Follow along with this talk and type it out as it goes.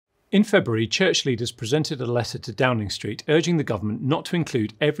In February, church leaders presented a letter to Downing Street urging the government not to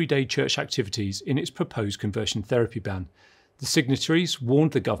include everyday church activities in its proposed conversion therapy ban. The signatories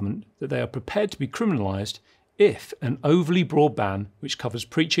warned the government that they are prepared to be criminalised if an overly broad ban which covers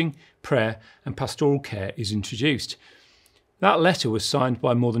preaching, prayer and pastoral care is introduced. That letter was signed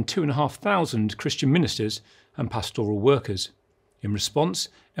by more than 2,500 Christian ministers and pastoral workers. In response,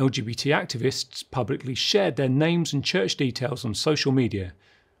 LGBT activists publicly shared their names and church details on social media,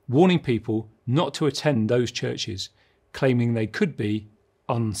 warning people not to attend those churches, claiming they could be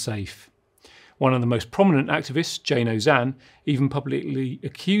unsafe. One of the most prominent activists, Jane Ozanne, even publicly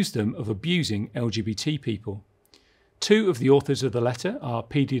accused them of abusing LGBT people. Two of the authors of the letter are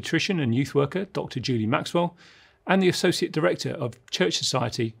paediatrician and youth worker Dr. Julie Maxwell and the Associate Director of Church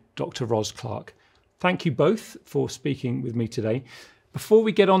Society, Dr. Clarke. Thank you both for speaking with me today. Before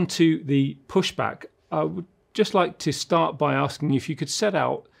we get on to the pushback, I would just like to start by asking if you could set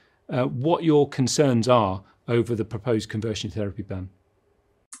out what your concerns are over the proposed conversion therapy ban.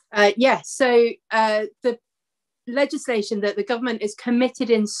 So the legislation that the government is committed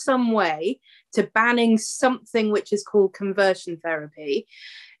in some way to banning something which is called conversion therapy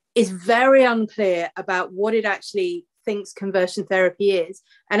is very unclear about what it actually thinks conversion therapy is.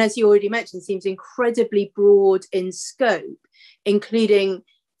 And as you already mentioned, seems incredibly broad in scope, including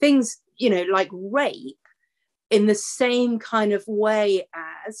things, like rape in the same kind of way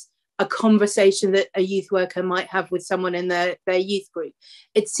as a conversation that a youth worker might have with someone in their youth group.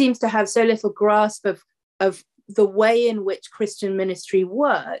 It seems to have so little grasp of the way in which Christian ministry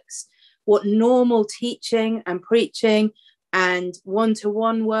works, what normal teaching and preaching and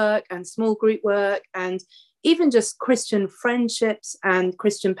one-to-one work and small group work and even just Christian friendships and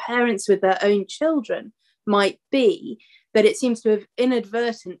Christian parents with their own children might be, that it seems to have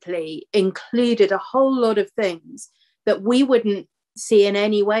inadvertently included a whole lot of things that we wouldn't see in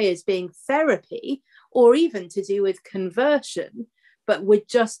any way as being therapy or even to do with conversion, but would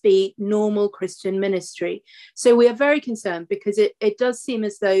just be normal Christian ministry. So we are very concerned because it does seem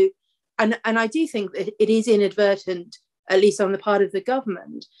as though, and I do think that it is inadvertent, at least on the part of the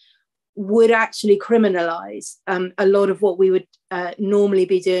government, would actually criminalise a lot of what we would normally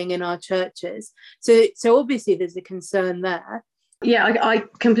be doing in our churches. So obviously there's a concern there. Yeah, I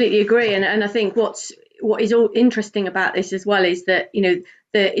completely agree. And I think what is all interesting about this as well is that,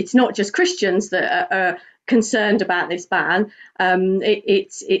 it's not just Christians that are concerned about this ban.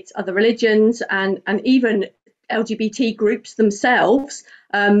 It's other religions and even LGBT groups themselves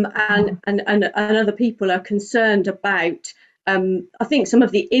and other people are concerned about I think some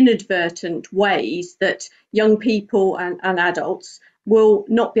of the inadvertent ways that young people and adults will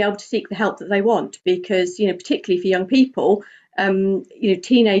not be able to seek the help that they want, because, particularly for young people,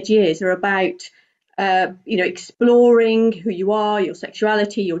 teenage years are about, exploring who you are, your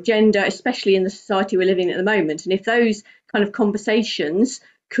sexuality, your gender, especially in the society we're living in at the moment. And if those kind of conversations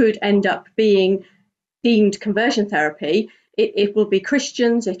could end up being deemed conversion therapy, it will be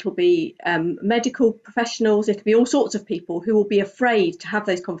Christians, it will be medical professionals, it will be all sorts of people who will be afraid to have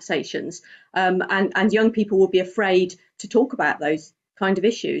those conversations, and young people will be afraid to talk about those kind of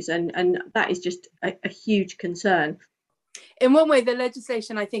issues, and that is just a huge concern. In one way, the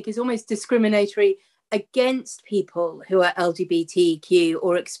legislation, I think, is almost discriminatory against people who are LGBTQ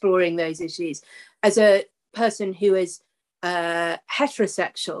or exploring those issues. As a person who is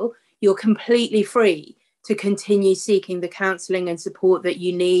heterosexual, you're completely free to continue seeking the counselling and support that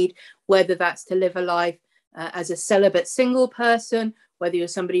you need, whether that's to live a life as a celibate single person, whether you're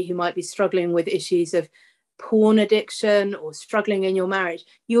somebody who might be struggling with issues of porn addiction or struggling in your marriage,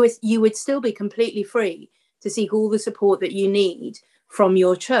 you would still be completely free to seek all the support that you need from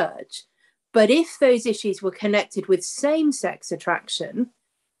your church. But if those issues were connected with same-sex attraction,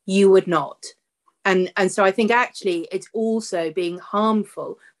 you would not. And so I think actually it's also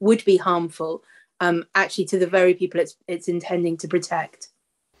would be harmful actually to the very people it's intending to protect.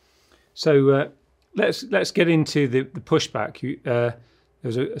 So let's get into the pushback. There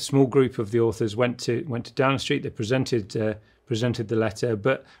was a small group of the authors went to Downing Street. They presented the letter,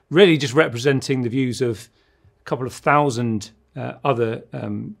 but really just representing the views of a couple of thousand other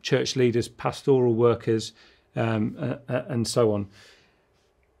church leaders, pastoral workers, and so on.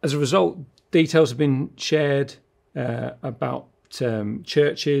 As a result, details have been shared about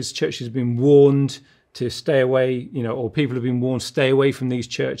churches. Churches have been warned to stay away, or people have been warned stay away from these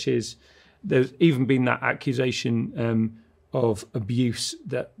churches. There's even been that accusation of abuse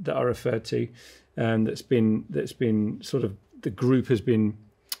that I referred to, that's been sort of the group has been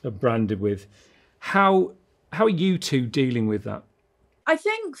branded with. How are you two dealing with that? I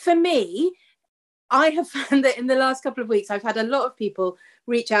think for me, I have found that in the last couple of weeks, I've had a lot of people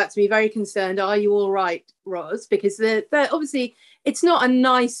reach out to me very concerned. Are you all right, Ros? Because they're obviously, it's not a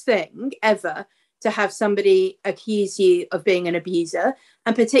nice thing ever to have somebody accuse you of being an abuser,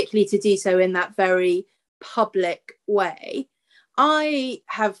 and particularly to do so in that very public way. I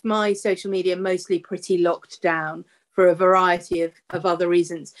have my social media mostly pretty locked down for a variety of other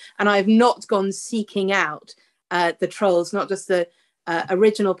reasons. And I've not gone seeking out the trolls, not just the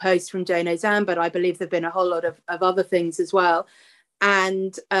original post from Jane Ozanne, but I believe there've been a whole lot of other things as well.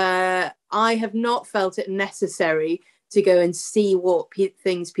 And I have not felt it necessary to go and see what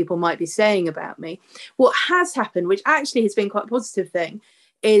things people might be saying about me. What has happened, which actually has been quite a positive thing,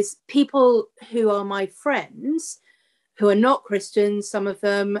 is people who are my friends, who are not Christians, some of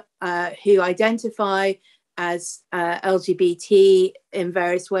them who identify as LGBT in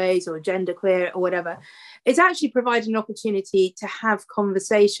various ways, or genderqueer or whatever, it's actually provided an opportunity to have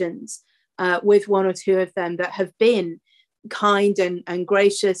conversations with one or two of them that have been kind and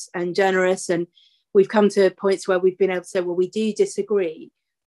gracious and generous. And we've come to points where we've been able to say, well, we do disagree,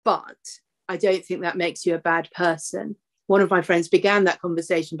 but I don't think that makes you a bad person. One of my friends began that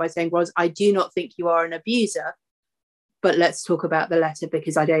conversation by saying, Ros, I do not think you are an abuser, but let's talk about the letter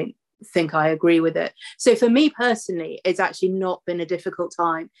because I don't think I agree with it. So for me personally, it's actually not been a difficult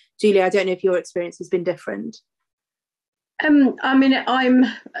time. Julie, I don't know if your experience has been different. I mean,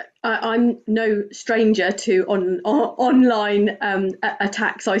 I'm no stranger to online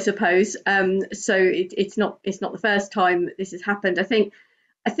attacks, I suppose. So it's not the first time this has happened. I think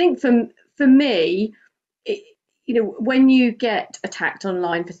for me, when you get attacked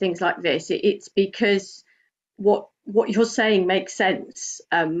online for things like this, it's because what you're saying makes sense,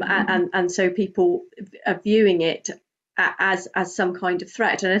 and so people are viewing it as some kind of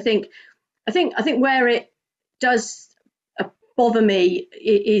threat. And I think where it does bother me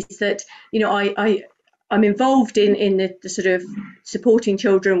is that I'm involved in the sort of supporting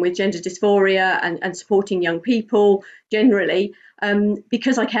children with gender dysphoria and supporting young people generally,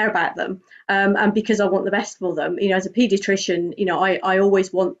 because I care about them, and because I want the best for them. As a paediatrician, I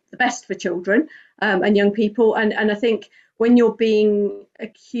always want the best for children and young people, and I think when you're being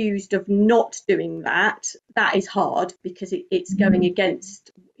accused of not doing that is hard, because it's going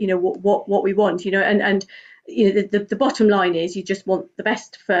against what we want, and the bottom line is you just want the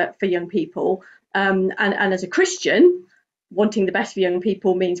best for young people, and as a Christian, wanting the best for young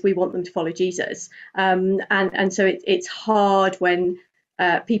people means we want them to follow Jesus, and so it's hard when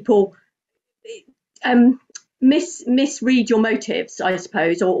people misread your motives, I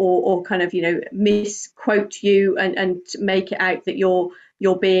suppose, or kind of misquote you and make it out that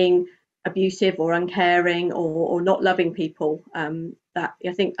you're being abusive or uncaring or not loving people. That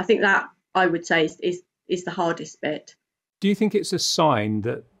I think that I would say is the hardest bit. Do you think it's a sign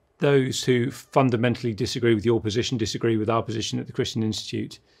that those who fundamentally disagree with your position disagree with our position at the Christian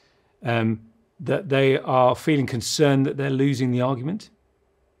Institute, that they are feeling concerned that they're losing the argument?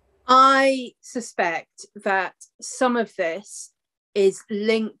 I suspect that some of this is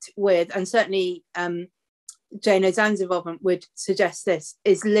linked with, and certainly Jane Ozanne's involvement would suggest this,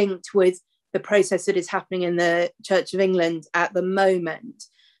 is linked with the process that is happening in the Church of England at the moment,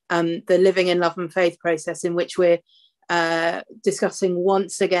 the Living in Love and Faith process, in which we're discussing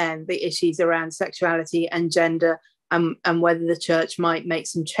once again the issues around sexuality and gender, and whether the church might make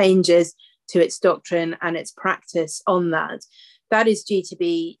some changes to its doctrine and its practice on that. That is due to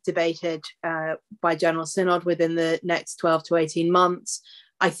be debated by General Synod within the next 12 to 18 months.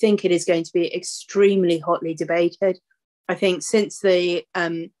 I think it is going to be extremely hotly debated. I think since the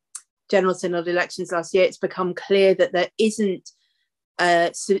General Synod elections last year, it's become clear that there isn't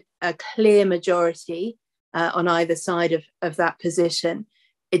a clear majority on either side of that position.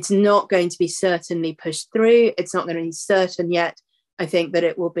 It's not going to be certainly pushed through. It's not going to be certain yet. I think that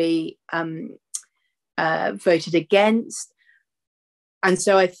it will be voted against. And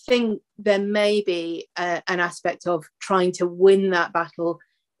so I think there may be an aspect of trying to win that battle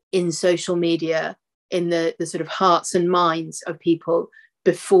in social media, in the sort of hearts and minds of people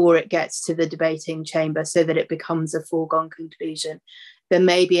before it gets to the debating chamber, so that it becomes a foregone conclusion. There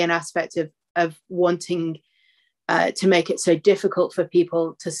may be an aspect of wanting to make it so difficult for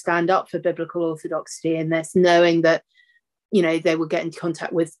people to stand up for biblical orthodoxy in this, knowing that, they will get into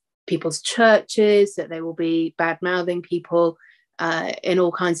contact with people's churches, that they will be bad-mouthing people in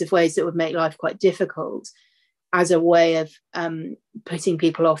all kinds of ways that would make life quite difficult, as a way of putting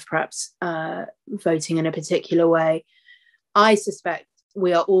people off perhaps voting in a particular way. I suspect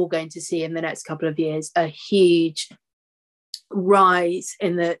we are all going to see in the next couple of years a huge rise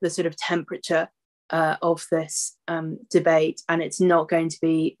in the sort of temperature of this debate, and it's not going to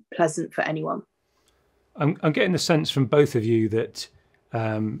be pleasant for anyone. I'm getting the sense from both of you that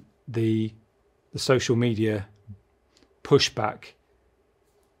the social media pushback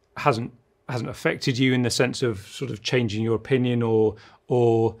hasn't affected you in the sense of sort of changing your opinion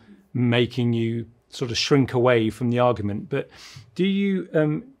or making you sort of shrink away from the argument. But do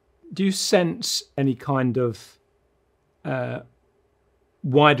you sense any kind of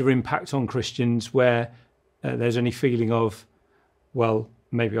wider impact on Christians where there's any feeling of, well,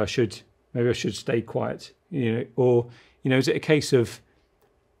 maybe I should stay quiet, or is it a case of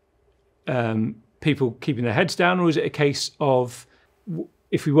people keeping their heads down, or is it a case of,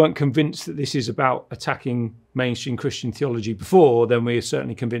 if we weren't convinced that this is about attacking mainstream Christian theology before, then we're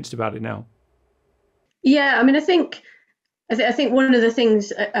certainly convinced about it now? Yeah, I mean, I think one of the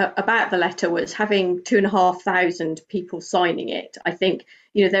things about the letter was having 2,500 people signing it. I think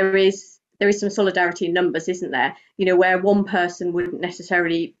there is some solidarity in numbers, isn't there? Where one person wouldn't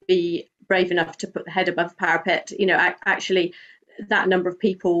necessarily be brave enough to put the head above the parapet. Actually, that number of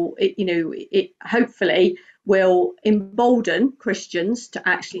people, it hopefully will embolden Christians to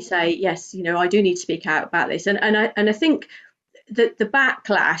actually say, yes, I do need to speak out about this. And I think that the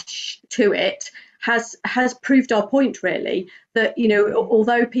backlash to it has proved our point, really, that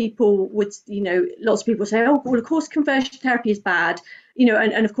although people would, lots of people say, oh well, of course conversion therapy is bad,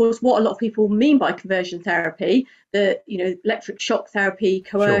 and of course what a lot of people mean by conversion therapy, the electric shock therapy,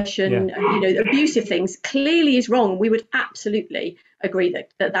 coercion, sure, yeah, abusive things, clearly is wrong. We would absolutely agree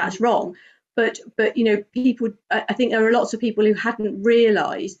that that's wrong. But people, I think there are lots of people who hadn't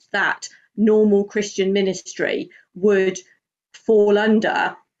realised that normal Christian ministry would fall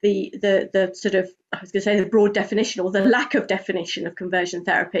under the sort of, I was going to say, the broad definition or the lack of definition of conversion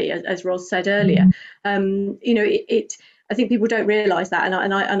therapy, as Ros said earlier. I think people don't realise that,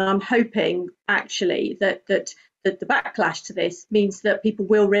 and I'm hoping actually that the backlash to this means that people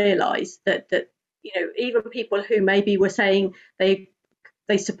will realise that even people who maybe were saying they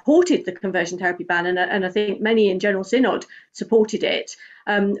supported the conversion therapy ban, and I think many in General Synod supported it,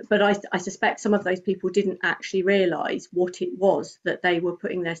 but I suspect some of those people didn't actually realise what it was that they were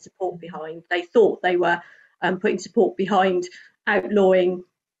putting their support behind. They thought they were putting support behind outlawing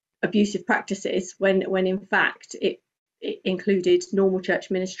abusive practices when in fact it included normal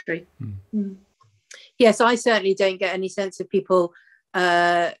church ministry. Yes, I certainly don't get any sense of people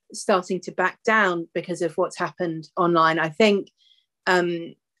starting to back down because of what's happened online. I think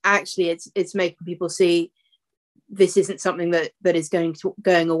actually it's making people see this isn't something that is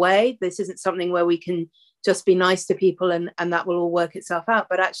going away. This isn't something where we can just be nice to people and that will all work itself out.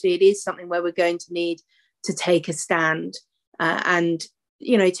 But actually it is something where we're going to need to take a stand. And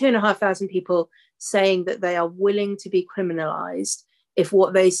 2,500 people saying that they are willing to be criminalised if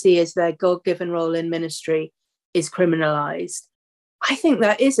what they see as their God-given role in ministry is criminalised. I think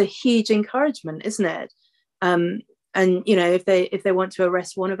that is a huge encouragement, isn't it? And if they want to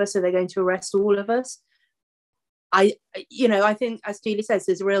arrest one of us, are they going to arrest all of us? I think, as Julie says,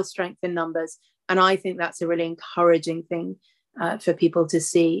 there's real strength in numbers, and I think that's a really encouraging thing for people to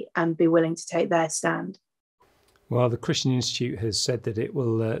see and be willing to take their stand. Well, the Christian Institute has said that it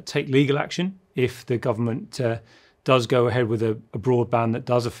will take legal action if the government does go ahead with a broad ban that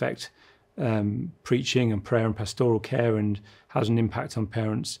does affect preaching and prayer and pastoral care and has an impact on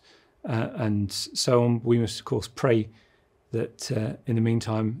parents and so on. We must, of course, pray that in the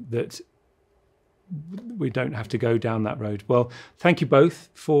meantime that we don't have to go down that road. Well, thank you both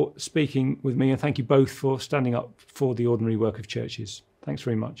for speaking with me, and thank you both for standing up for the ordinary work of churches. Thanks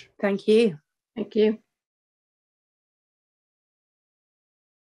very much. Thank you. Thank you.